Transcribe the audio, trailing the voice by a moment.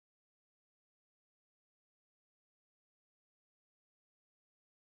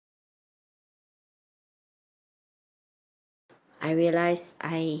I realized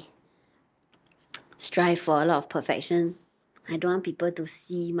I strive for a lot of perfection. I don't want people to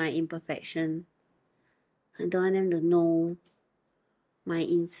see my imperfection. I don't want them to know my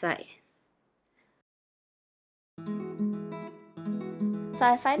inside. So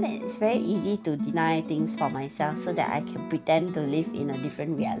I find that it's very easy to deny things for myself so that I can pretend to live in a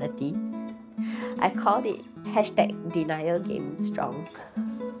different reality. I called it #denial game strong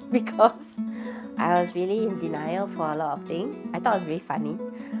because I was really in denial for a lot of things. I thought it was really funny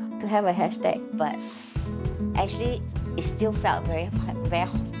to have a hashtag, but actually it still felt very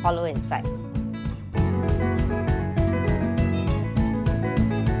hollow inside.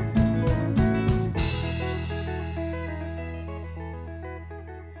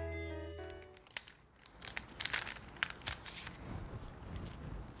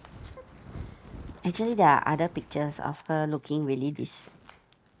 Actually, there are other pictures of her looking really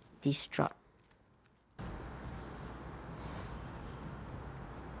distraught.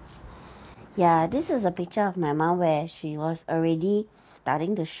 Yeah, this is a picture of my mom where she was already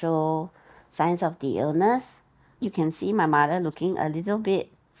starting to show signs of the illness. You can see my mother looking a little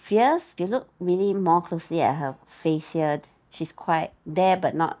bit fierce. If you look really more closely at her face here, she's quite there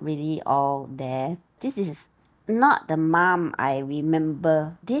but not really all there. This is not the mom I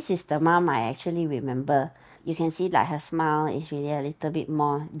remember. This is the mom I actually remember. You can see like her smile is really a little bit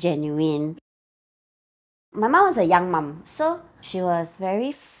more genuine. My mom was a young mom, so she was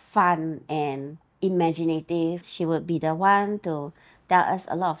very fun and imaginative. She would be the one to tell us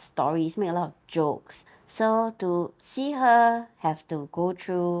a lot of stories, make a lot of jokes. So to see her have to go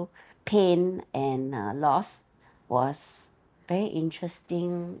through pain and loss was very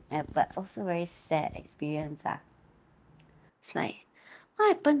interesting, but also very sad experience. It's like, what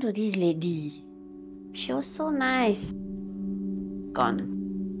happened to this lady? She was so nice. Gone.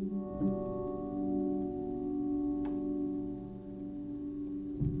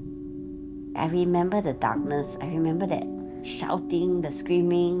 I remember the darkness. I remember that shouting, the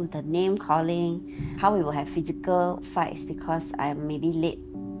screaming, the name calling, how we will have physical fights because I'm maybe late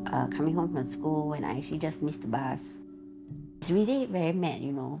coming home from school when I actually just missed the bus. It's really very mad,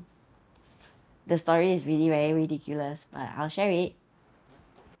 you know. The story is really very ridiculous, but I'll share it.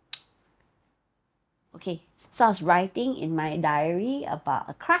 Okay, so I was writing in my diary about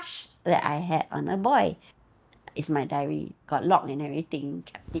a crush that I had on a boy. It's my diary, got locked and everything,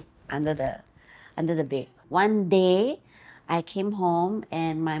 kept it under the bed. One day, I came home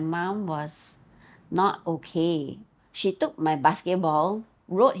and my mom was not okay. She took my basketball,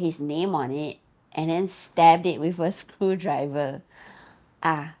 wrote his name on it, and then stabbed it with a screwdriver.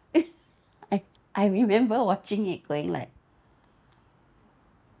 I remember watching it going like,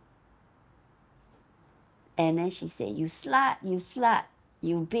 and then she said, you slut, you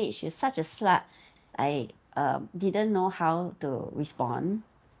bitch, you're such a slut. I didn't know how to respond.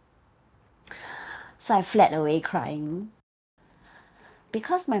 So I fled away crying.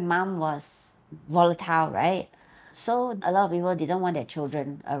 Because my mom was volatile, right? So a lot of people didn't want their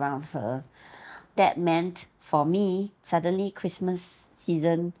children around her. That meant for me, suddenly Christmas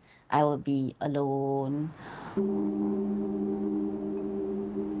season, I would be alone.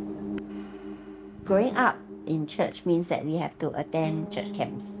 Growing up in church means that we have to attend church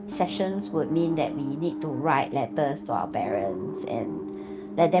camps. Sessions would mean that we need to write letters to our parents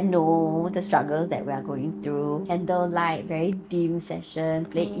and let them know the struggles that we are going through. Candlelight, very dim session,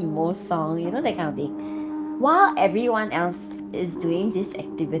 play emo song, you know, that kind of thing. While everyone else is doing this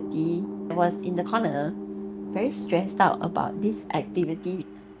activity, I was in the corner, very stressed out about this activity.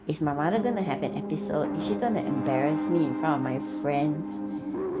 Is my mother gonna have an episode? Is she gonna embarrass me in front of my friends?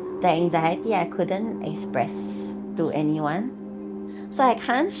 The anxiety I couldn't express to anyone. So I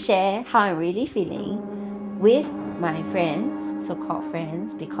can't share how I'm really feeling with my friends, so-called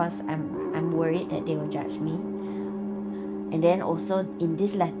friends, because I'm worried that they will judge me. And then also in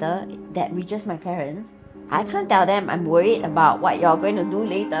this letter that reaches my parents, I can't tell them I'm worried about what you're going to do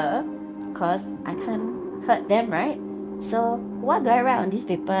later because I can't hurt them, right? So what do I write on this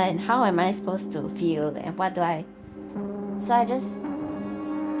paper and how am I supposed to feel and what do I... So I just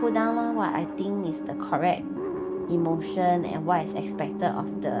put down what I think is the correct emotion and what is expected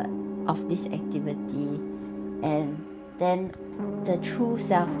of this activity, and then the true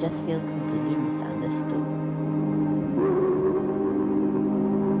self just feels completely misunderstood.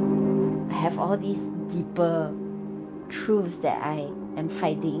 I have all these deeper truths that I am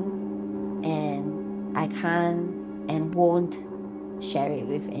hiding and I can't and won't share it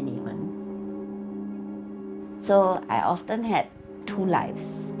with anyone. So I often had two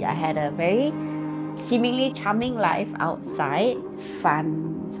lives. I had a very seemingly charming life outside,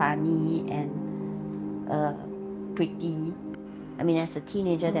 funny and pretty. I mean, as a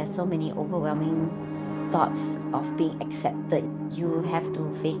teenager, there's so many overwhelming thoughts of being accepted. You have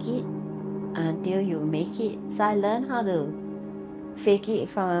to fake it until you make it. So I learned how to fake it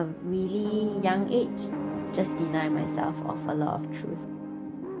from a really young age. Just deny myself of a lot of truth.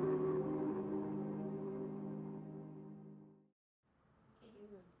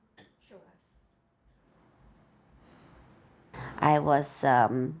 I was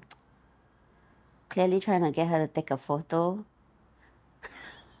clearly trying to get her to take a photo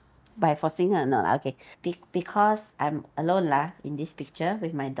by forcing her. No, okay. Because I'm alone in this picture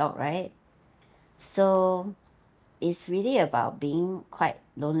with my dog, right? So it's really about being quite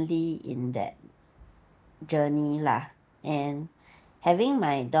lonely in that journey and having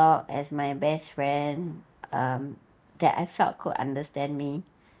my dog as my best friend that I felt could understand me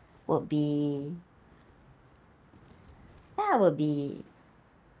would be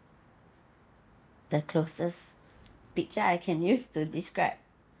the closest picture I can use to describe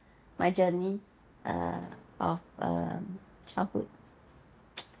my journey of childhood.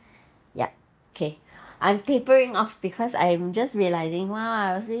 Yeah, okay. I'm tapering off because I'm just realizing, wow,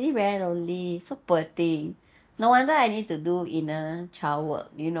 I was really very lonely, so poor thing. No wonder I need to do inner child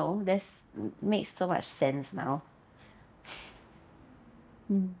work, this makes so much sense now.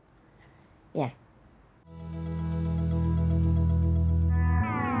 Yeah.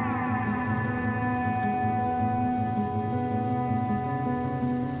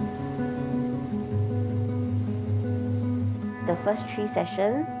 The first 3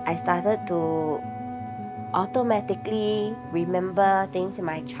 sessions, I started to automatically remember things in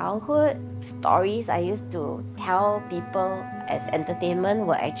my childhood. Stories I used to tell people as entertainment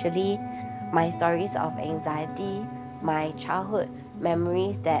were actually my stories of anxiety, my childhood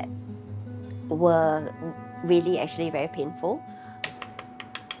memories that were really actually very painful.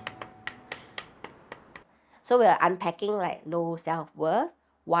 So we're unpacking like low self-worth.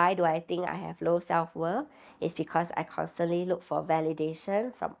 Why do I think I have low self-worth? It's because I constantly look for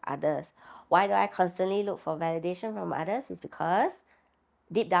validation from others. Why do I constantly look for validation from others? It's because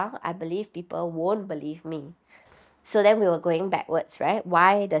deep down, I believe people won't believe me. So then we were going backwards, right?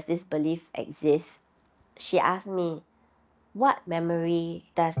 Why does this belief exist? She asked me, what memory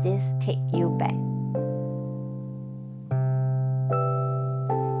does this take you back?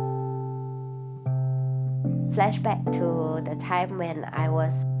 Flashback to the time when I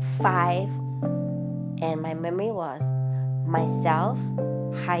was 5 and my memory was myself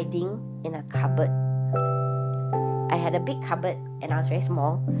hiding in a cupboard. I had a big cupboard and I was very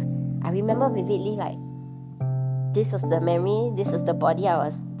small. I remember vividly like this was the memory, this is the body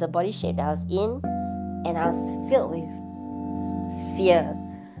shape that I was in, and I was filled with fear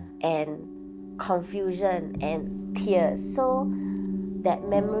and confusion and tears. So that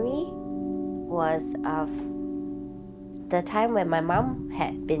memory was of the time when my mom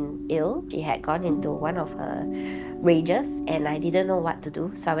had been ill. She had gone into one of her rages and I didn't know what to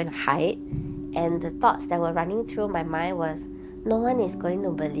do, so I went to hide. And the thoughts that were running through my mind was, no one is going to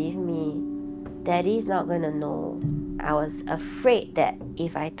believe me. Daddy's not going to know. I was afraid that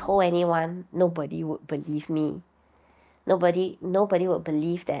if I told anyone, nobody would believe me. Nobody would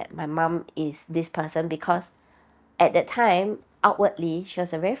believe that my mom is this person, because at that time, outwardly, she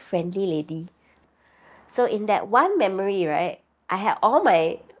was a very friendly lady. So in that one memory, right, I had all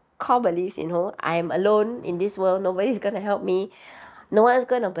my core beliefs, I am alone in this world, nobody's going to help me, no one's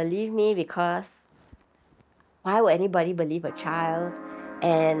going to believe me, because why would anybody believe a child?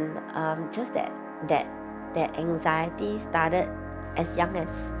 And just that anxiety started as young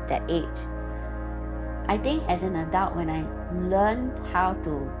as that age. I think as an adult, when I learned how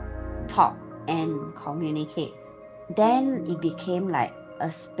to talk and communicate, then it became like a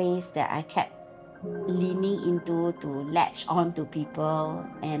space that I kept leaning into to latch on to people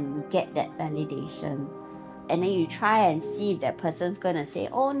and get that validation. And then you try and see if that person's gonna say,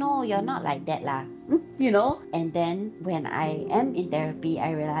 oh no, you're not like that lah. And then when I am in therapy, I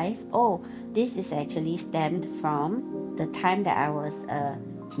realize, oh, this is actually stemmed from the time that I was a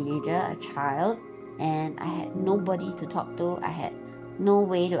teenager, a child, and I had nobody to talk to. I had no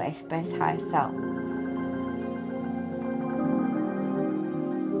way to express how I felt.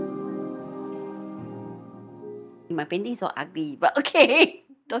 My painting is so ugly, but okay,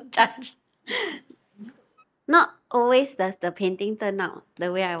 don't judge. Not always does the painting turn out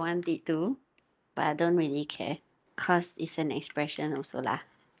the way I want it to, but I don't really care, cause it's an expression also lah.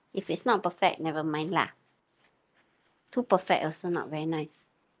 If it's not perfect, never mind lah. Too perfect also not very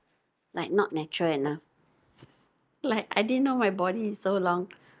nice. Like not natural enough. Like I didn't know my body is so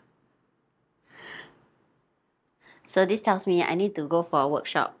long. So this tells me I need to go for a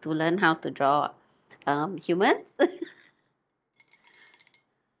workshop to learn how to draw humans.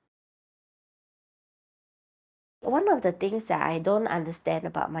 One of the things that I don't understand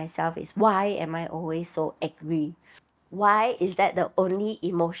about myself is why am I always so angry? Why is that the only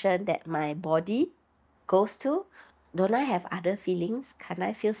emotion that my body goes to? Don't I have other feelings? Can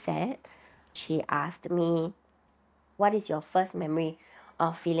I feel sad? She asked me, what is your first memory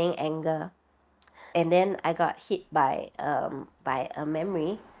of feeling anger? And then I got hit by a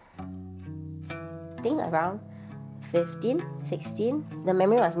memory, I think around 15, 16. The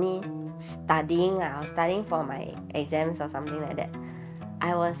memory was me studying. I was studying for my exams or something like that.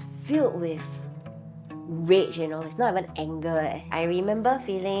 I was filled with rage, it's not even anger. I remember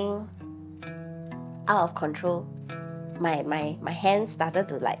feeling out of control. My hands started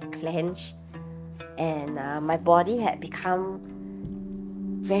to like clench, and my body had become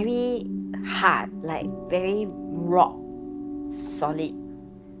very hard, like very rock solid.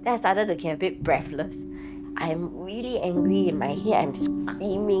 Then I started to get a bit breathless. I'm really angry in my head. I'm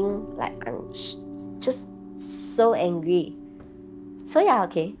screaming, like I'm just so angry. So yeah,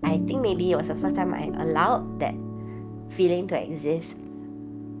 okay. I think maybe it was the first time I allowed that feeling to exist.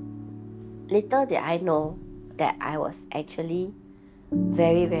 Little did I know that I was actually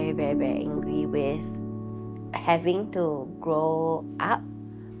very, very, very, very angry with having to grow up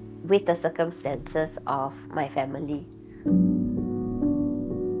with the circumstances of my family.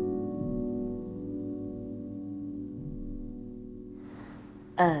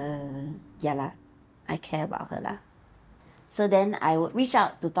 Yeah lah, I care about her lah. So then I would reach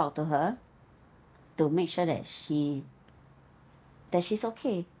out to talk to her to make sure that she's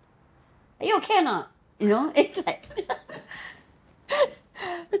okay. Are you okay or not? It's like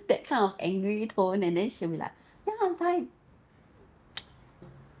that kind of angry tone, and then she'll be like, yeah, I'm fine.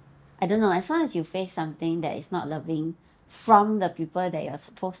 I don't know, as long as you face something that is not loving from the people that you're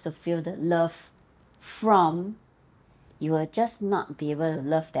supposed to feel the love from, you will just not be able to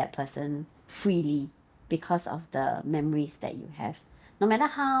love that person freely because of the memories that you have. No matter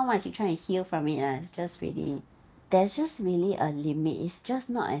how much you try to heal from it, there's just really a limit. It's just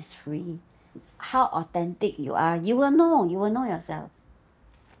not as free. How authentic you are, you will know yourself.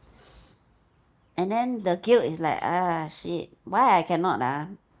 And then the guilt is like, shit, why I cannot?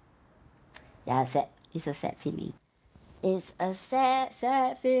 Yeah, sad. It's a sad feeling. It's a sad,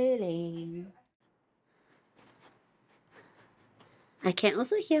 sad feeling. I can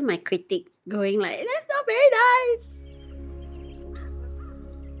also hear my critic going like, that's not very nice.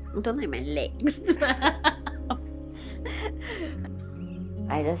 I don't like my legs.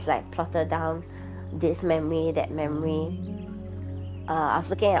 I just like plotted down this memory, that memory. I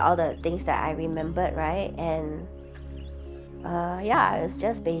was looking at all the things that I remembered, right? And yeah, it's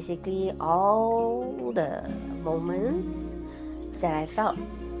just basically all the moments that I felt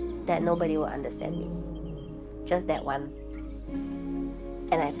that nobody would understand me. Just that one.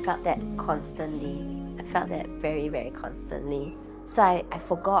 And I felt that constantly. I felt that very, very constantly. So I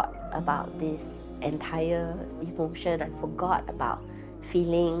forgot about this entire emotion. I forgot about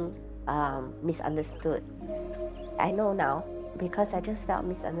feeling misunderstood. I know now because I just felt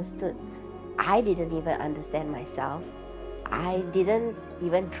misunderstood. I didn't even understand myself. I didn't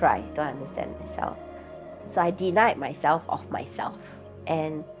even try to understand myself. So I denied myself of myself.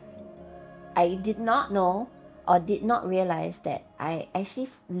 And I did not know or did not realize that I actually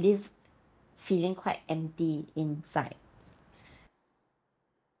lived feeling quite empty inside.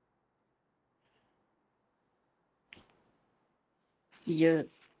 Yeah.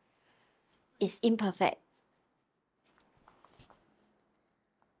 It's imperfect,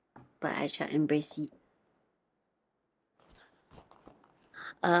 but I shall embrace it.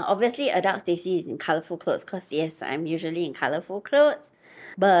 Obviously, adult Stacey is in colorful clothes because yes, I'm usually in colorful clothes,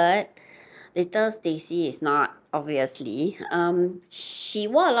 but little Stacey is not. Obviously, she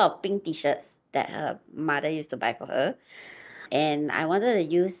wore a lot of pink t-shirts that her mother used to buy for her, and I wanted to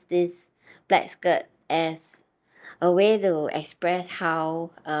use this black skirt as a way to express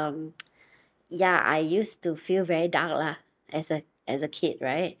how yeah, I used to feel very dark lah as a kid,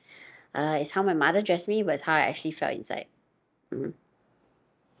 right? It's how my mother dressed me, but it's how I actually felt inside.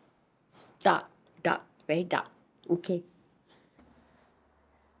 Dark, dark, very dark. Okay.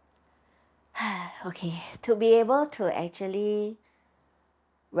 Okay, to be able to actually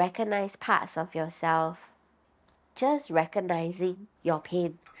recognize parts of yourself, just recognizing your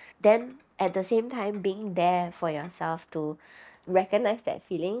pain, then at the same time being there for yourself to recognize that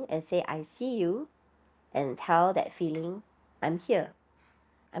feeling and say, I see you, and tell that feeling, I'm here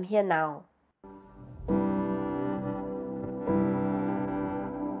now.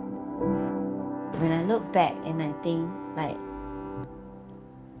 When I look back and I think like,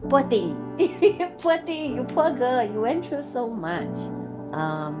 poor thing, poor thing, you poor girl, you went through so much,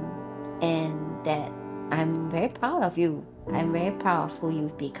 and that I'm very proud of you. I'm very proud of who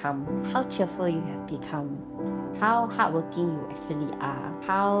you've become, how cheerful you have become, how hardworking you actually are,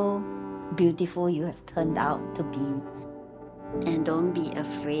 how beautiful you have turned out to be. And don't be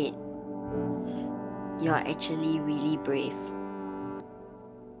afraid. You're actually really brave.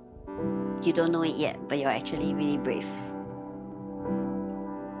 You don't know it yet, but you're actually really brave.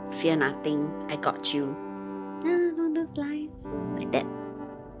 Fear nothing, I got you. Along those lines, like that.